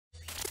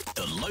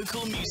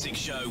local music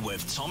show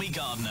with Tommy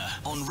Gardner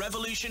on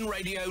Revolution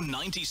Radio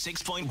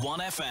 96.1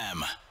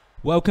 FM.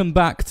 Welcome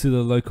back to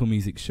the local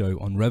music show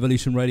on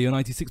Revolution Radio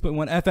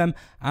 96.1 FM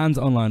and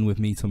online with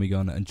me, Tommy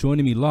Gardner. And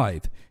joining me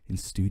live in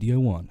Studio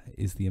One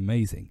is the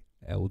amazing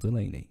Elle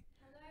Delaney.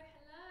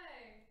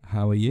 Hello.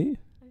 How are you?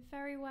 I'm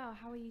very well.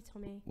 How are you,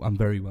 Tommy? I'm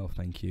very well,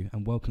 thank you.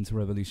 And welcome to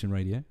Revolution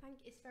Radio.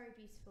 It's very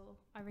beautiful.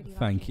 I really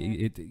Thank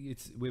like you.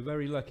 We're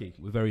very lucky.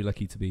 We're very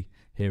lucky to be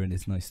here in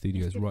this nice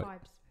studio. It's good right.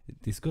 vibes.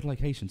 It's a good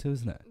location too,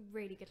 isn't it?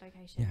 Really good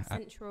location. Yeah,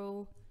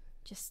 Central.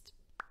 Just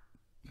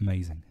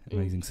amazing.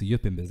 So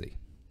you've been busy.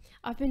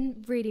 I've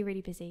been really, really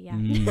busy. Yeah.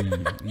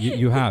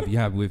 You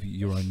have with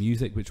your own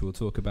music, which we'll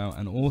talk about,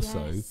 and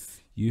also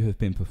yes. You have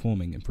been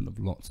performing in front of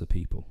lots of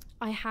people.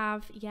 I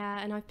have, yeah,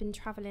 and I've been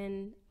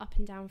travelling up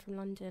and down from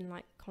London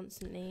like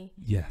constantly.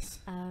 Yes.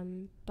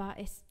 But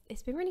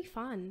it's been really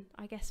fun.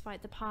 I guess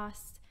like the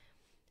past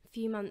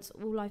few months,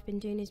 all I've been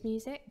doing is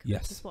music.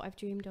 Yes. Which is what I've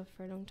dreamed of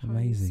for a long time.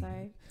 Amazing.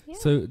 So, yeah.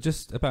 So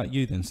just about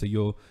you then. So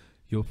you're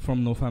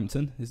from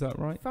Northampton, is that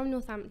right? From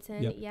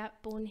Northampton,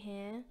 yep, born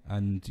here.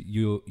 And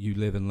you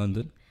live in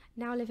London?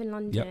 Now I live in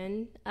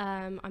London. Yep.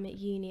 I'm at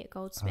uni at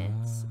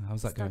Goldsmiths.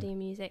 How's that studying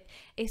going? music.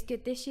 It's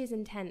good. This year's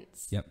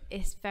intense. Yep.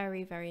 It's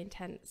very, very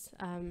intense.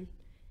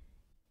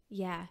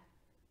 Yeah.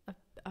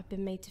 I've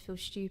been made to feel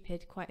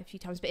stupid quite a few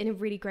times, but in a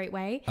really great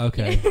way.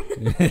 Okay.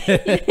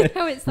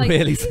 It's like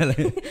really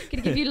selling.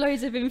 gonna give you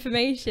loads of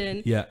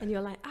information. Yeah. And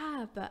you're like,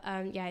 but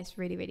yeah, it's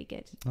really, really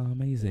good. Oh,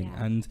 amazing.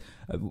 Yeah. And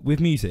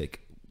with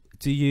music,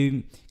 do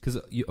you? Because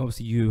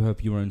obviously you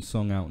have your own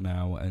song out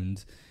now,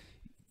 and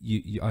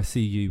you I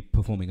see you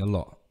performing a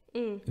lot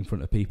in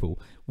front of people.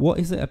 What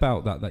is it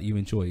about that you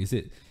enjoy? Is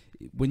it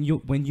when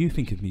you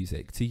think of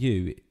music, to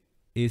you,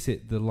 is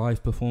it the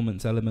live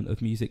performance element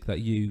of music that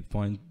you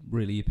find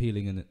really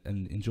appealing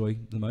and enjoy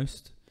the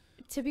most?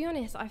 To be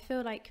honest, I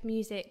feel like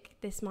music,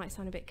 this might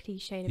sound a bit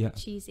cliche and a bit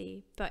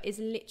cheesy, but it's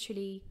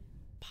literally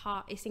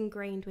it's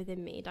ingrained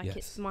within me. Like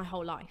it's my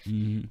whole life.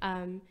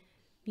 Mm-hmm.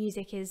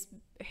 Music is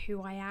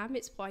who I am.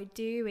 It's what I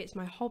do. It's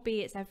my hobby.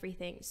 It's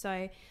everything.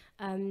 So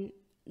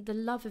the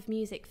love of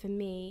music for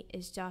me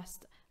is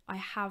just, I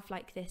have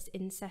like this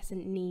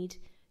incessant need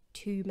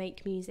to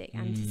make music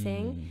and to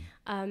sing.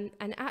 And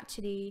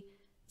actually,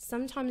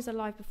 sometimes the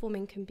live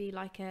performing can be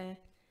like a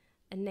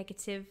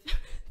negative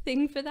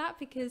thing for that,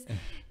 because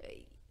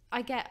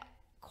I get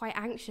quite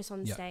anxious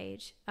on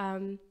stage.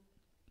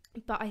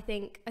 But I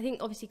think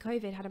obviously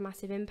COVID had a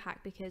massive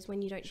impact, because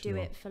when you don't do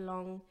it for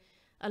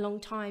a long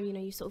time,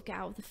 you sort of get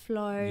out of the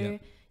flow,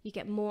 you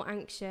get more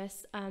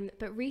anxious.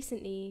 But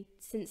recently,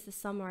 since the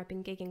summer, I've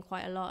been gigging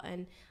quite a lot,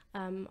 and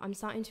I'm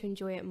starting to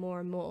enjoy it more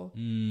and more.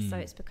 So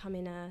it's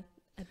becoming a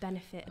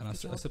benefit. And I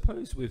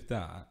suppose with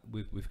that,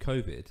 with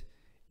COVID,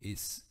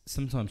 it's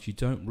sometimes you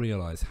don't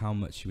realise how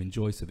much you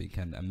enjoy something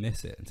and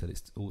miss it until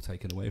it's all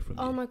taken away from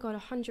you. Oh my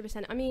God,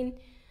 100%. I mean,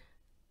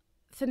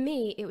 for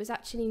me, it was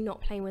actually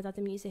not playing with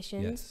other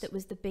musicians that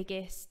was the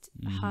biggest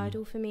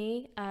hurdle for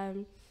me.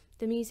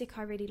 The music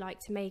I really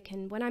like to make,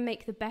 and when I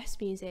make the best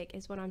music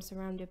is when I'm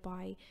surrounded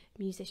by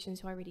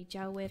musicians who I really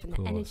gel with, and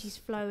the energy's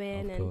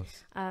flowing,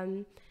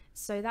 and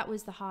so that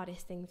was the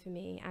hardest thing for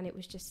me, and it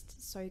was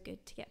just so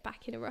good to get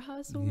back in a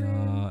rehearsal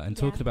room. And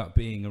talking about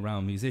being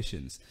around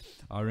musicians,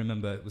 I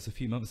remember it was a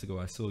few months ago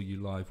I saw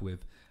you live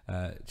with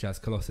Jazz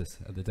Colossus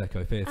at the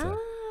Deco Theatre,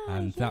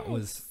 and that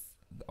was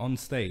on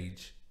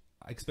stage,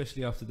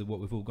 especially after what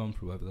we've all gone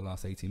through over the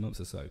last 18 months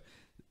or so.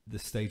 The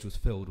stage was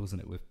filled,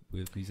 wasn't it,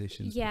 with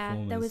musicians? Yeah,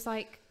 there was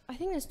like, I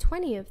think there's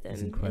 20 of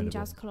them in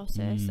Jazz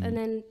Colossus, and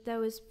then there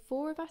was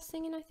 4 of us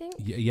singing, I think.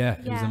 Yeah,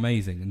 it was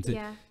amazing,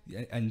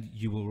 and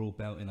you were all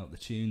belting out the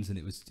tunes, and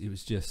it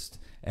was just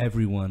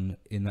everyone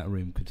in that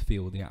room could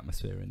feel the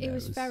atmosphere in there. It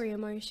was very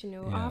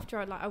emotional. After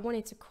I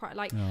wanted to cry.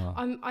 Like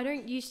I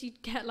don't usually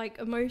get like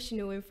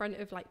emotional in front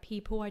of like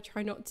people. I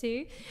try not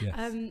to.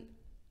 Yes.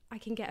 I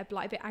can get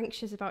a bit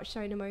anxious about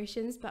showing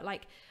emotions, but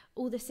like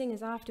all the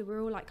singers after,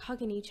 we're all like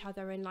hugging each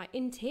other and like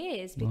in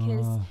tears,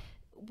 because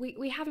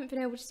we haven't been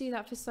able to do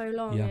that for so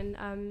long.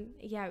 And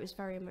it was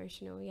very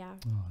emotional.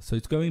 So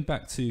it's going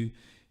back to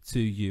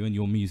you and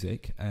your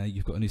music.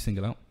 You've got a new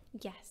single out.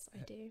 Yes,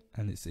 I do.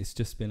 And it's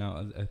just been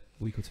out a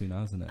week or two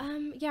now, isn't it?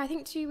 I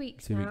think 2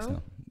 weeks 2 weeks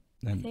now.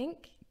 I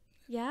think.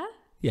 Yeah,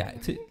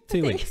 2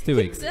 weeks. 2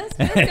 weeks. Let's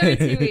go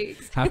 2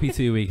 weeks. Happy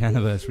 2-week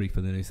anniversary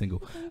for the new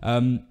single.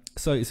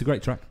 So it's a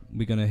great track.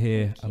 We're going to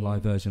hear a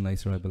live version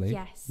later, I believe.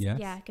 Yes.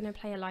 Yeah, going to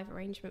play a live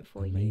arrangement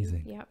for you.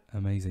 Amazing. Yep.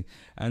 Amazing.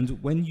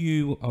 And when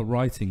you are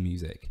writing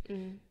music,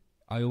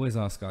 I always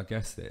ask our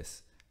guests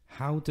this: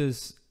 how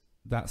does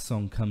that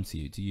song come to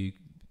you?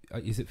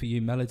 Is it for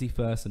you melody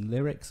first and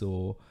lyrics,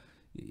 or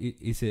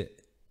is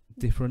it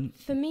different?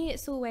 For me,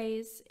 it's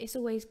always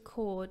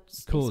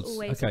chords. It's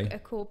always a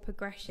chord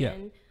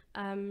progression.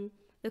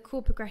 The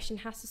chord progression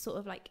has to sort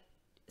of like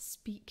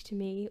speak to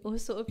me, or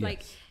sort of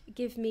like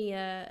give me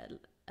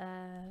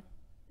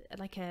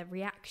like a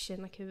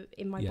reaction, like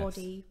in my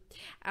body.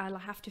 I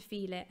have to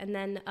feel it, and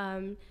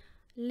then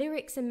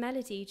lyrics and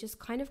melody just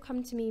kind of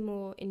come to me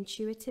more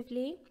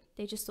intuitively.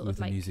 they just sort with of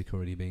the like music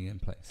already being in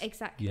place.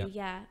 Exactly,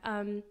 yeah.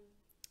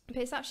 But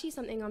it's actually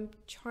something I'm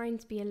trying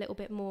to be a little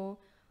bit more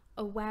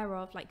aware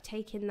of, like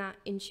taking that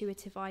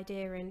intuitive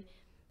idea and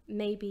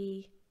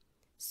maybe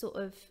sort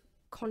of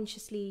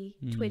consciously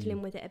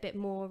twiddling with it a bit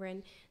more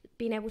and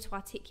being able to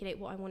articulate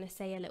what I want to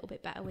say a little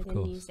bit better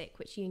within music,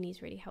 which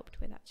uni's really helped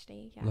with,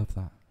 actually. Yeah. Love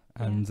that.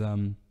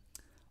 And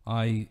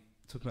I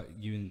talk about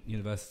you in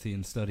university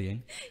and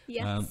studying.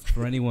 Yes.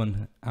 For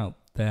anyone out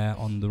there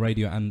on the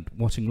radio and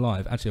watching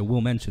live, actually I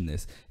will mention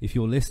this, if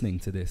you're listening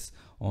to this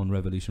on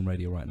Revolution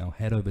Radio right now,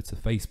 head over to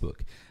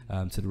Facebook,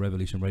 to the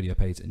Revolution Radio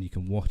page, and you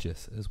can watch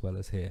us as well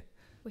as hear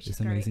this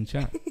amazing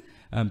chat.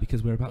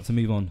 Because we're about to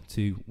move on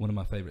to one of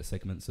my favourite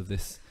segments of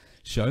this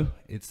show.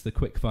 It's the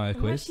quick fire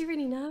quiz. I'm actually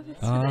really nervous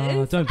for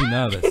this. Don't be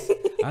nervous.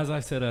 As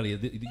I said earlier,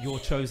 your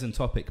chosen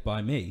topic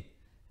by me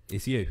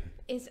is you.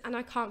 And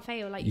I can't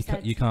fail, like you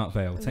said. You can't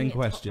fail. 10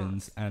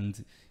 questions,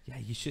 and yeah,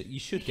 you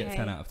should get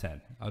 10 out of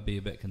 10. I'd be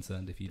a bit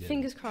concerned if you didn't.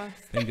 Fingers crossed.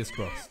 Fingers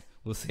crossed.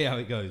 We'll see how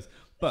it goes.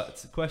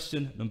 But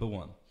question number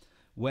 1.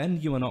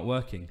 When you are not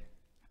working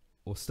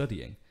or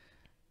studying,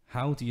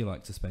 how do you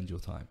like to spend your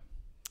time?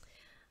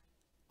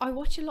 I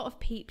watch a lot of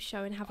Peep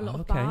Show and have a lot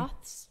of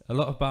baths. A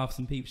lot of baths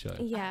and Peep Show?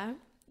 Yeah.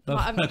 But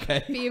I'm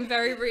being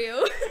very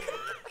real.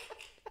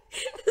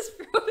 That's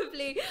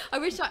probably...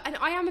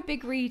 I am a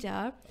big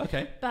reader.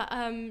 Okay. But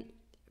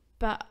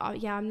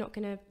yeah, I'm not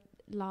going to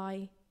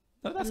lie.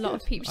 No, that's a lot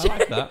good. of Peep Show. I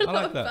like that. I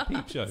like that.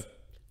 Peep Show.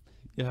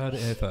 You heard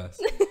it here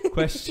first.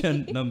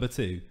 Question number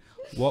 2.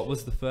 What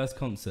was the first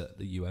concert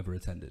that you ever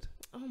attended?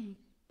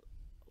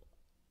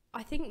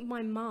 I think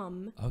my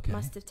mum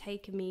must have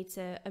taken me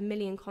to a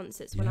million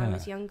concerts when I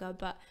was younger,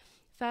 but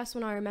first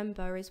one I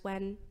remember is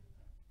when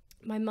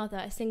my mother,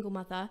 a single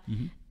mother,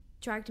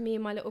 dragged me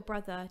and my little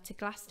brother to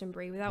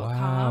Glastonbury without a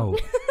car.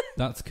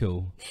 That's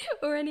cool.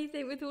 Or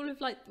anything, with all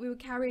of we were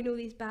carrying all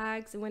these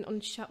bags and went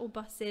on shuttle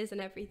buses and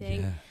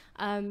everything.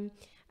 Yeah.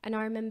 And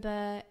I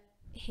remember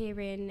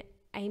hearing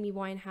Amy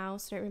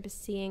Winehouse. I don't remember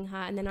seeing her,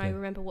 and then I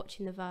remember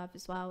watching the Verve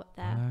as well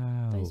there.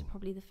 Wow. Those are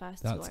probably the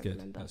first two I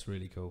remember. That's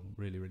really cool.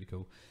 Really, really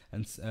cool.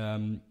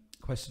 And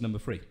question number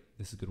 3.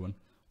 This is a good one.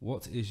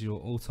 What is your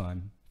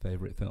all-time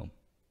favourite film?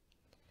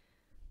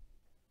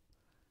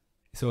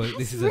 So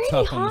this is really a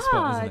tough hard. On the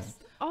spot, isn't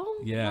it?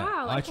 Oh, yeah.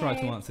 Wow. I tried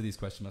to answer these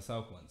questions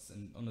myself once,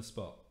 and on the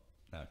spot,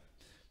 no.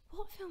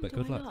 What film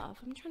do I love?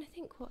 I'm trying to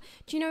think.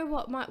 Do you know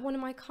what one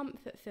of my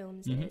comfort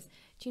films is?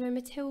 Do you know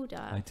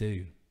Matilda? I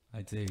do.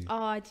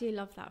 Oh, I do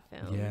love that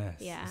film. Yes.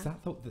 Yeah. Is that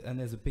and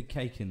there's a big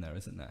cake in there,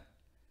 isn't there?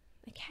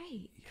 A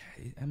cake?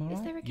 Yeah, am I right?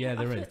 Is there a cake? Yeah,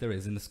 there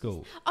is in the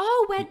school.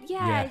 Oh,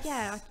 yeah.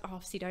 I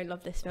obviously don't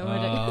love this film.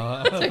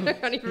 I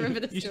can't even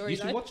remember the story. You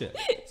should watch it.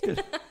 It's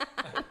good.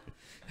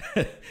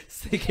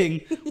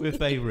 Sticking with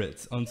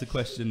favourites, on to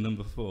question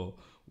number 4.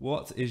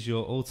 What is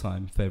your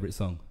all-time favourite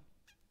song?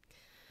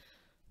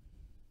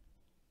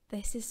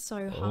 This is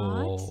so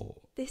hard.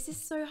 This is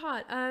so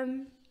hard.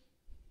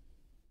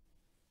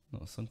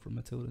 Not a song from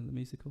Matilda the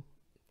musical?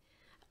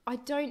 I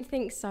don't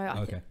think so.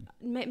 Okay.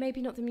 Maybe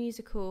not the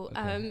musical.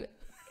 Okay.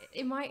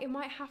 It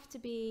might have to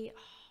be.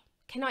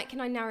 Can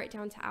I narrow it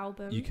down to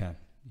album? You can.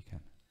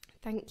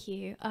 Thank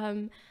you.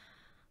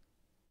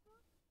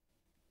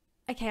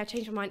 Okay, I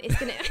changed my mind. It's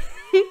gonna.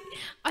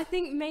 I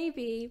think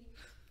maybe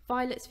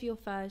Violets for Your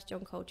Furs,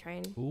 John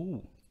Coltrane.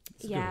 Ooh,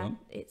 that's a good one.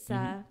 It's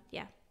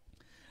yeah.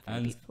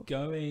 And beautiful.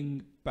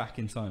 Going back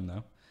in time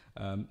now,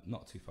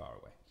 not too far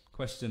away.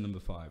 Question number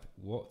 5.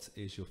 What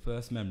is your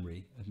first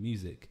memory of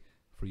music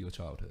for your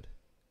childhood?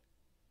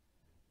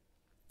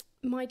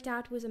 My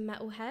dad was a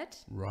metalhead.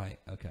 Right,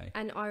 okay.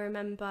 And I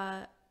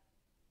remember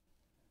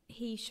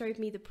he showed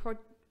me the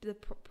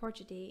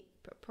Prodigy.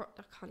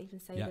 I can't even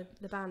say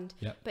the band.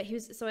 Yeah. But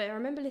I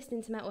remember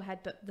listening to Metalhead,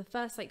 but the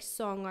first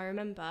song I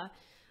remember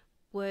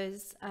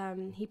was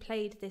he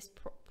played this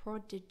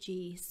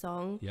Prodigy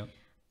song. Yep.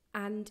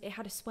 And it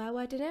had a swear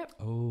word in it.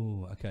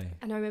 Oh, okay.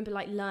 And I remember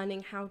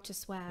learning how to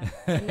swear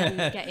and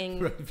then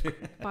getting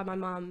by my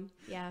mum.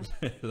 Yeah.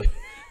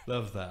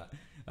 Love that.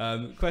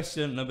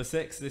 Question number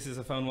 6. This is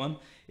a fun one.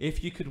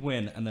 If you could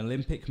win an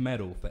Olympic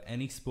medal for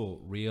any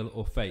sport, real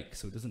or fake,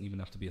 so it doesn't even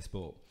have to be a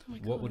sport,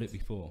 what would it be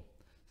for?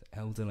 So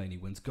Elle Delaney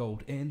wins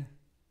gold in...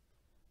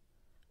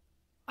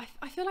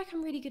 I feel like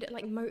I'm really good at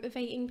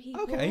motivating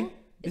people. Okay.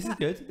 This is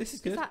good.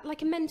 Is that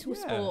like a mental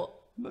sport?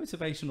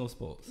 Motivational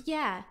sports.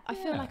 Yeah, I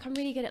feel like I'm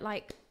really good at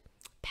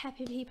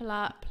pepping people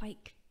up,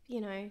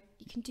 you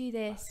can do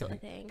this sort of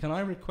thing. Can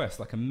I request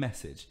a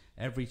message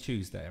every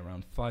Tuesday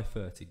around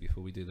 5:30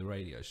 before we do the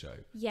radio show?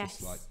 Yes.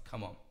 Just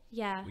come on.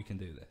 Yeah. We can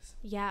do this.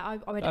 Yeah,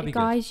 I would.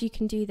 Guys, good. You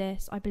can do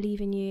this. I believe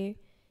in you.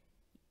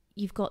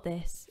 You've got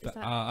this.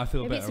 I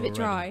feel better. It's a bit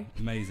dry.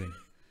 Amazing.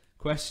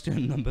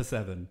 Question number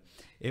 7.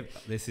 I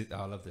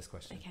love this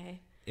question.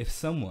 Okay. If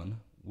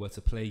someone were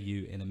to play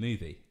you in a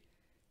movie,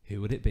 who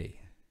would it be?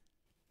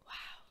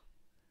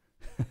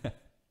 Wow.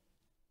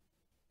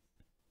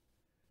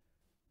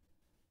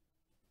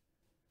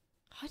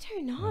 I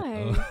don't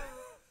know.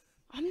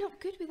 I'm not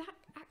good with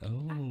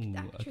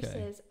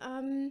actresses.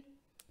 Okay.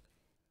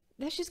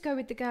 There Let's just go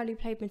with the girl who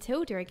played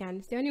Matilda again.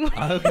 It's the only one.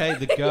 Okay,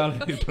 the girl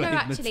who played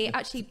No,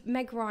 actually,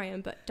 Meg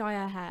Ryan, but dye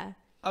her hair.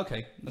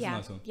 Okay, that's a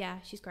nice one. Yeah,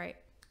 she's great.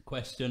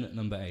 Question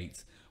number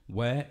 8.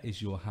 Where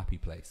is your happy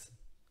place?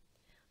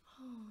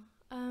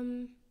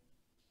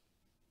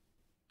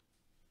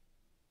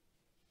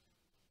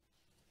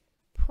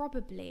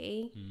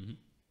 Probably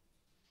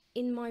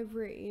in my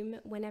room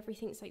when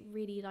everything's like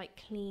really like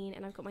clean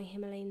and I've got my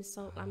Himalayan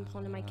salt lamp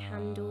on and my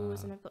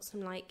candles and I've got some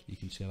like you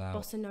can chill out,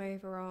 bossa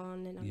nova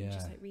on, and I'm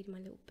just like reading my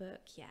little book.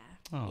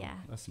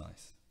 That's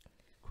nice.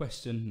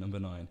 Question number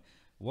 9.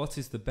 What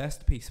is the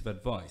best piece of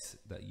advice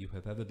that you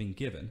have ever been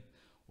given,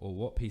 or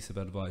what piece of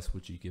advice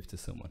would you give to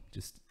someone,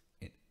 just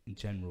in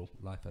general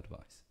life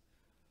advice?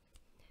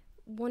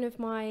 One of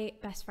my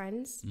best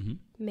friends,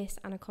 Miss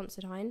Anna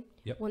Considine,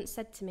 once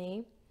said to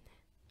me,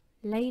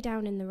 lay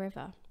down in the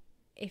river.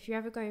 If you're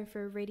ever going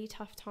through a really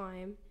tough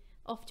time,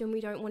 often we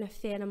don't want to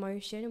feel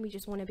emotion and we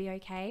just want to be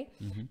okay.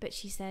 But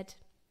she said,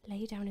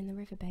 lay down in the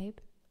river, babe.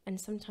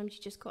 And sometimes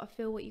you just got to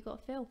feel what you got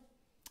to feel.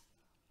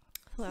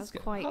 I thought that was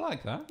quite... I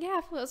like that. Yeah,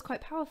 I thought that was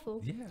quite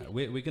powerful. Yeah,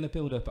 we're going to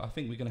build up... I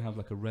think we're going to have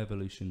like a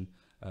Revolution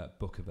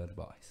book of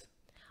advice.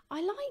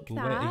 I like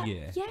we'll that. Wait a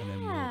year. Yeah. And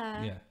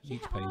then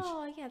each page.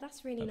 Oh, yeah,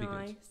 that's really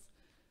nice.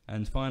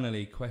 And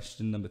finally,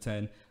 question number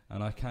 10.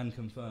 And I can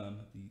confirm,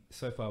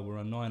 so far we're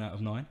on 9 out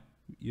of 9.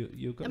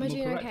 You've got them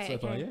all correct so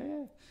far.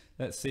 Yeah.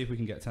 Let's see if we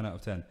can get 10 out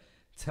of 10.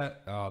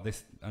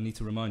 I need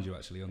to remind you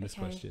actually on this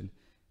question.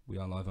 We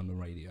are live on the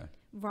radio.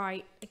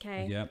 Right,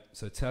 okay. Yeah,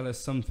 so tell us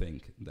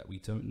something that we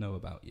don't know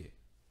about you.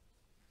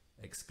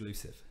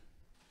 Exclusive.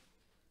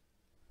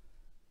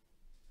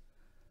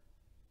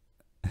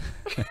 I'm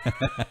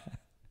trying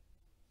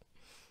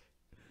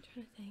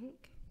to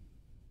think.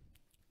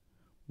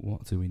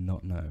 What do we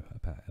not know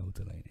about Elle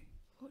Delaney?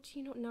 What do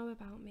you not know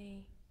about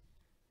me?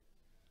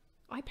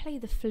 I play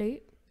the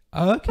flute.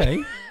 Oh,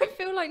 okay. I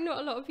feel like not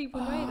a lot of people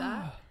know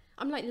that.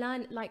 I'm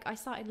I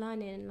started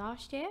learning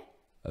last year.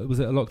 Was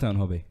it a lockdown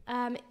hobby?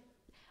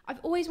 I've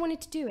always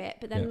wanted to do it,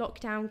 but then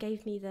lockdown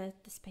gave me the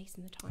space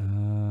and the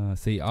time.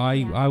 See,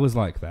 I was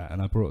like that,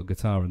 and I brought a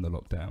guitar in the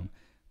lockdown.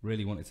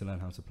 Really wanted to learn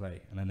how to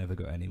play, and I never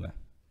got anywhere.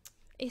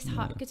 It's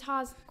hard.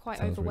 Guitar's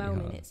quite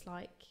overwhelming. Really, it's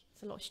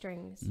a lot of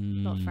strings, a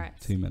lot of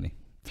frets. Too many.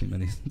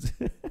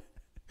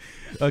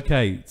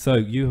 Okay, so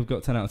you have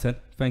got 10 out of 10.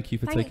 Thank you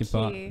for taking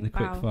part in the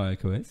quick fire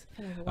quiz.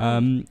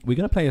 We're going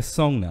to play a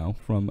song now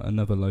from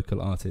another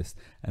local artist,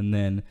 and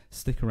then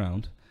stick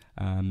around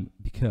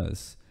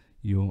because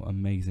your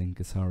amazing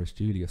guitarist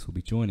Julius will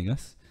be joining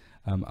us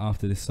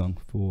after this song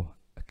for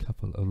a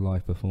couple of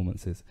live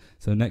performances.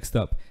 So next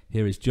up,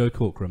 here is Joe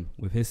Corcoran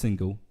with his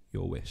single,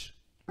 Your Wish.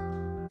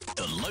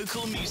 The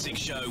Local Music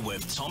Show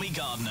with Tommy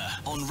Gardner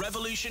on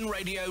Revolution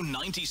Radio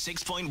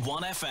 96.1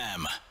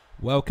 FM.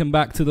 Welcome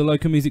back to the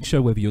Local Music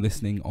Show, whether you're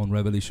listening on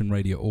Revolution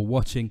Radio or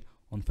watching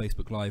on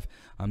Facebook Live.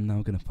 I'm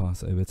now going to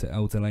pass over to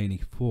Elle Delaney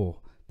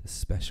for the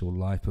special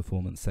live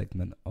performance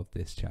segment of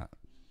this chat.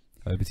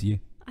 Over to you.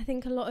 I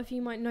think a lot of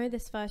you might know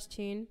this first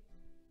tune.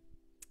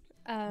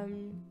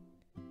 For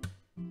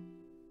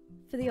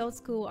the old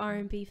school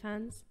R&B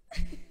fans,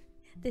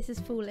 this is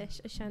Foolish,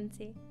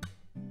 Ashanti.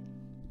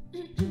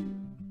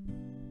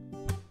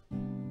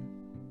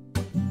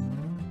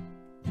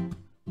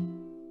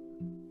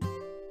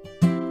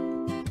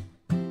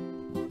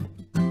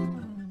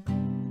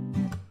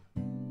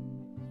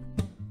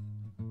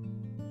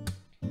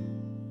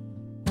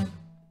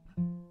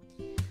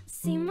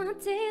 See, my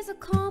days are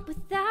cold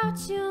without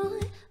you,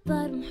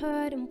 but I'm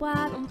hurting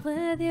while I'm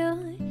with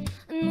you.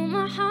 I know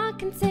my heart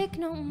can take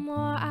no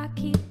more, I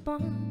keep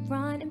on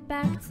running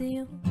back to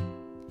you.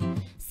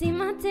 See,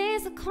 my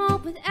days are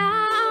cold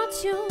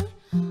without you,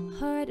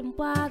 hurting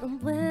while I'm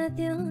with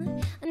you.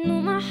 I know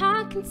my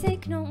heart can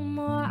take no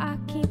more, I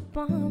keep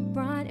on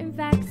running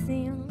back to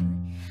you.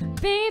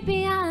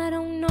 Baby, I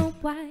don't know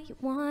why you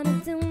wanna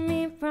do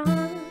me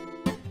wrong.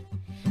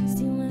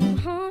 See, when I'm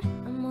home,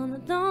 I'm all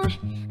alone,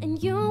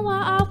 and you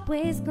are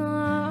always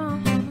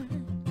gone.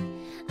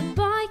 And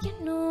boy, you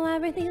know I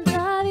really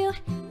love you,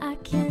 I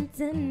can't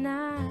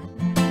deny.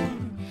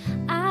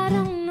 I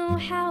don't know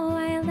how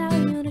I allow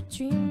you to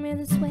treat me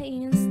this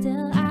way, and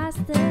still I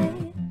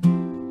stay.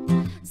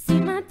 See,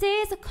 my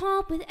days are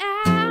cold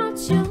without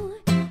you,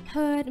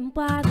 hurting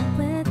while I'm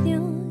with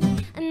you.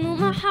 I know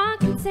my heart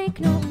can take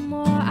no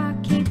more, I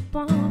keep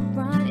on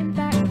running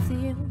back to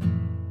you.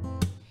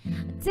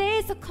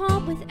 Days are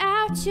cold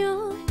without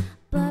you,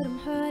 but I'm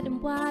hurting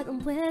while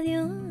I'm with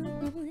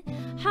you.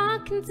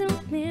 Heart can do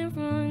me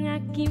wrong, I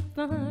keep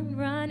on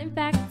running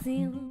back to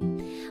you.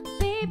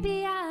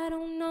 Baby, I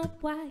don't know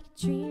why you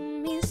treat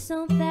me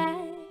so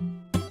bad.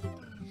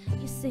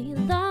 You say you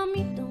love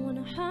me, don't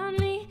wanna hurt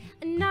me,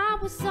 and I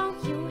was all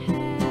you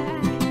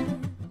had.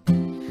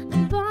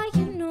 And boy,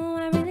 you know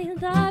I really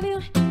love you,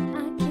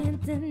 I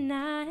can't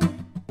deny.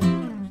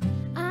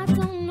 I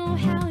don't know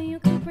how you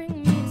can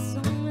bring me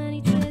so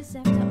many tears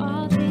after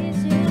all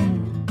these years.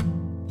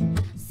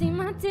 See,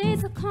 my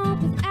days are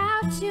cold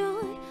without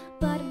you,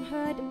 but I'm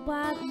hurting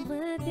while I'm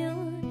with you.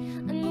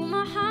 I know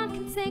my heart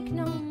can take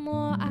no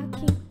more, I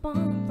keep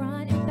on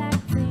running back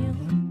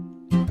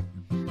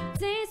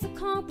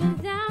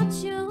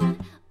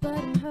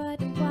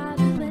hurting while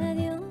I'm with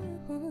you.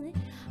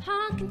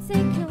 I can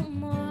take no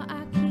more,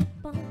 I keep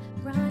on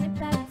running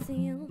back to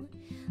you.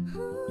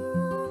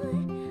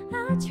 Ooh,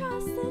 I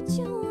trusted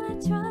you.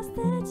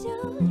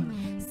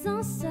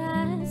 So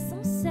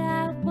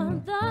sad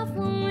when love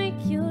will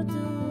make you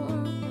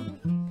do.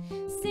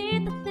 See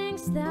the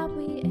things that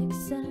we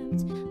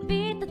accept,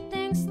 be the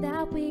things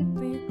that we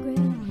regret.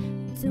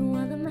 To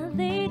all of my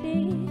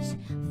ladies,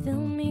 feel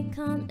me,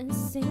 come and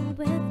sing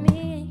with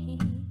me.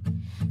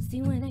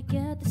 See, when I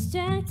get the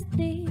strength to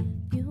leave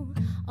you,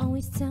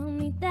 always tell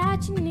me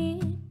that you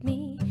need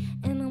me.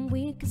 And I'm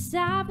weak 'cause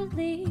I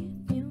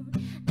believe you,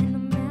 and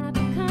I'm mad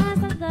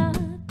because I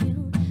love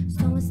you.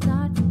 So I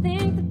start to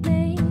think that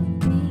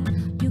maybe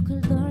you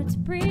could learn to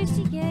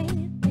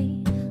appreciate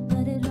me,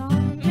 but it all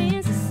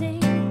remains the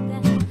same,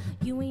 that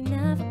you ain't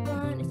never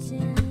gonna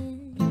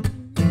change.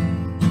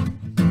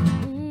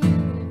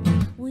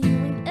 Well, you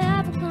ain't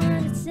ever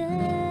gonna change.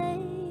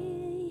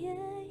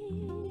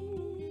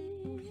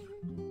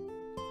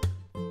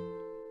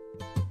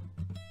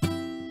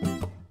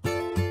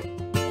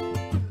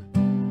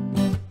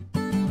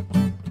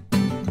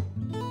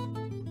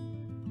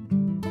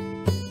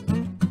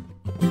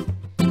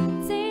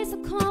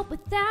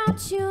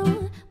 Without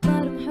you,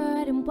 but I'm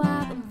hurting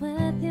while I'm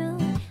with you.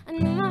 I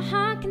know my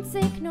heart can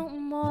take no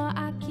more,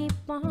 I keep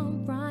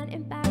on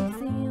running back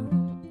to you.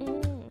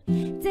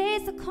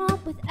 Days are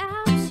cold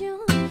without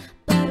you,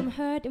 but I'm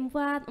hurting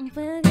while I'm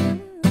with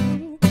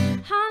you.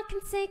 Heart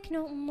can take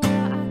no more,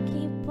 I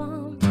keep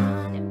on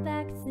running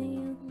back to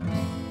you.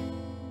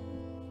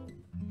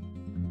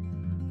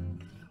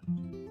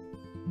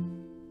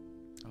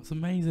 That's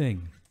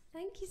amazing.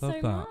 Thank you Love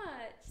so that. much.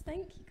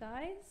 Thank you,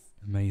 guys.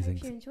 Amazing.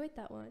 Hope you enjoyed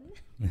that one.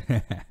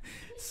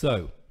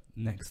 So,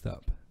 next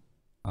up,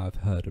 I've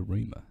heard a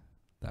rumour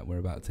that we're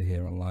about to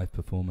hear a live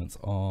performance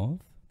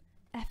of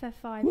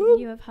FF5. Woo!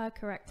 You have heard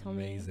correct,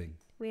 Tommy. Amazing.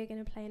 We're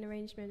going to play an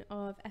arrangement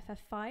of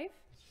FF5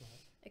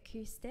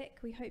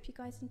 acoustic. We hope you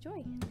guys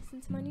enjoy.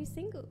 Listen to my new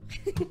single.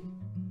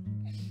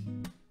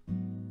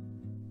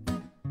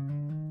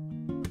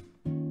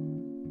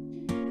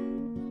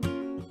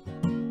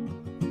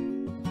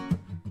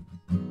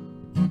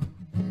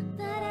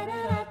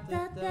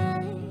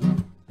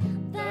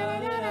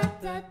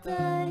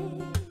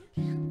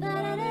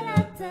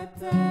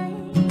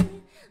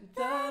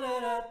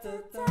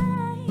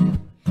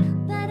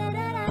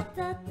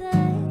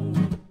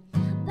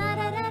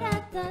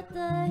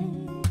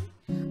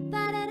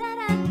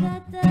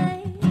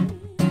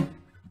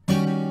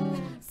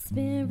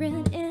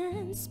 Spirit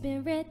in,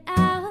 spirit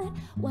out,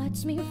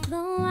 watch me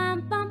flow,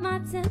 I'm on my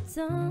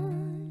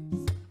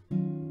tiptoes.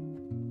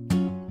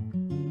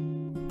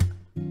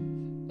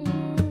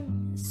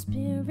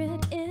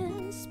 Spirit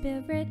in,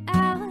 spirit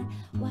out,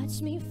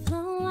 watch me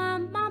flow,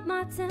 I'm on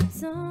my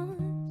tiptoes.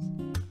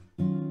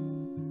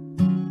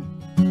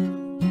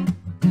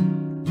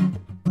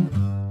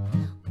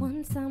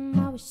 One time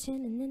I was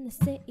chilling in the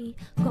city,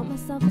 got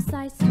myself a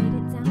side street,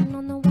 it down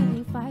on the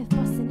 185,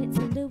 busting it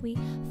to Louis,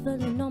 full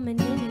of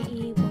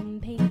anonymity. One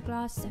pane of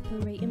glass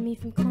separating me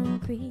from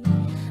concrete.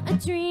 A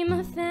dream,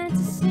 a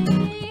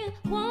fantasy,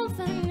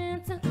 woven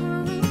into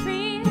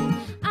concrete.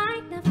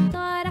 I never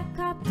thought I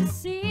got to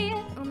see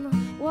it. I'm not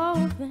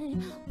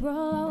woven,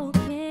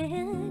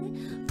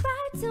 broken,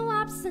 right to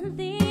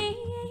obsolete.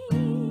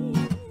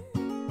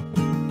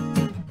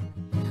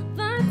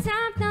 But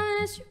time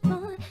now is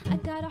reborn. I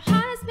got a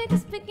heart as big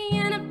as Vicky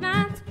and a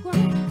mind to grow.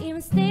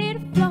 Even stayed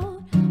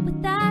afloat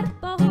without a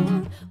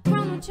boat.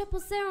 Grown on 000,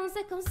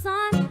 it goes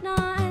on and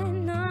on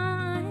and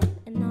on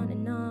and on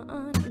and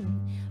on.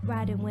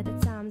 Riding with the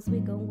times, we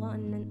go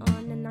on and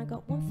on. And I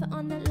got one foot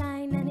on the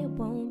line, and it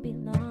won't be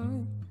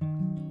long.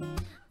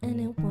 And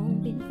it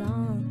won't be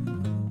long.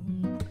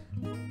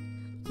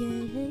 Yeah,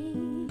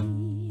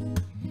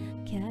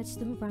 catch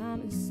the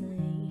rhyme and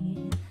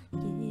sing.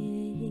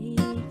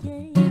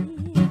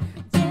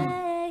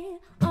 Yeah.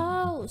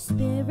 Oh,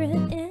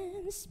 spirit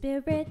in,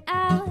 spirit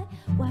out,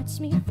 watch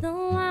me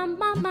flow,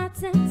 I'm on my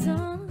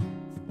tiptoes.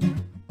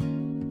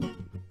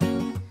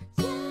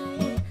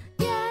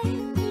 Yeah,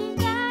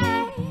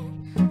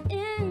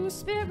 in,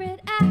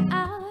 spirit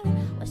out,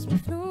 watch me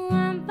flow,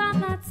 I'm on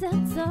my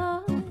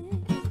tiptoes.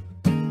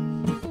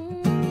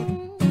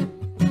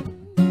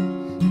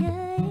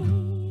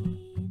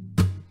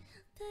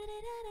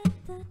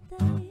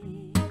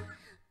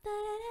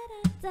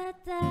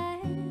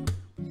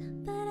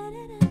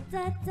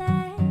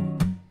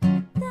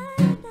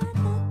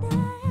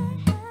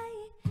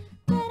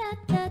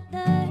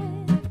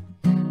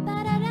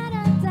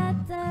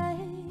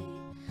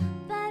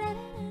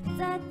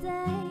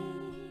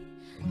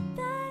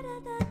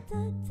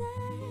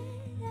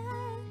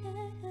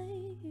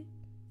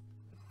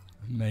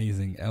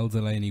 Amazing. Elle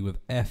Delaney with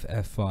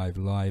FF5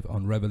 live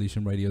on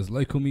Revolution Radio's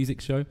local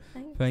music show.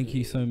 Thank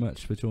you so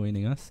much for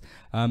joining us.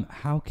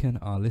 How can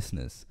our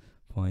listeners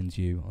find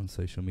you on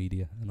social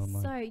media and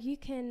online? So you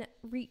can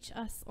reach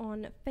us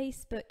on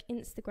Facebook,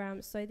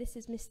 Instagram. So this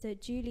is Mr.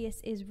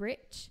 Julius is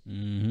Rich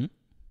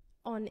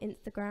on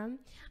Instagram,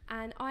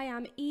 and I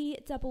am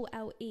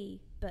ELLE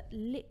but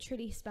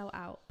literally spelled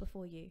out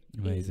before you.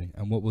 Amazing.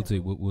 And what we'll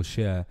do, we'll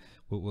share,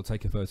 we'll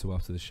take a photo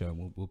after the show,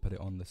 and we'll put it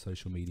on the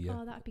social media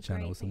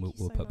channels, and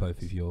we'll put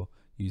both of your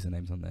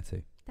usernames on there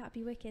too. That'd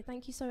be wicked.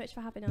 Thank you so much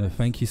for having us. No,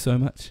 thank you so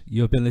much.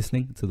 You have been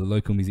listening to the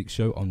Local Music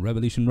Show on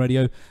Revolution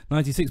Radio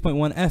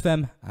 96.1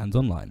 FM and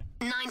online.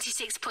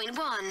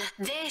 96.1.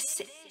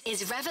 This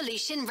is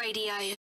Revolution Radio.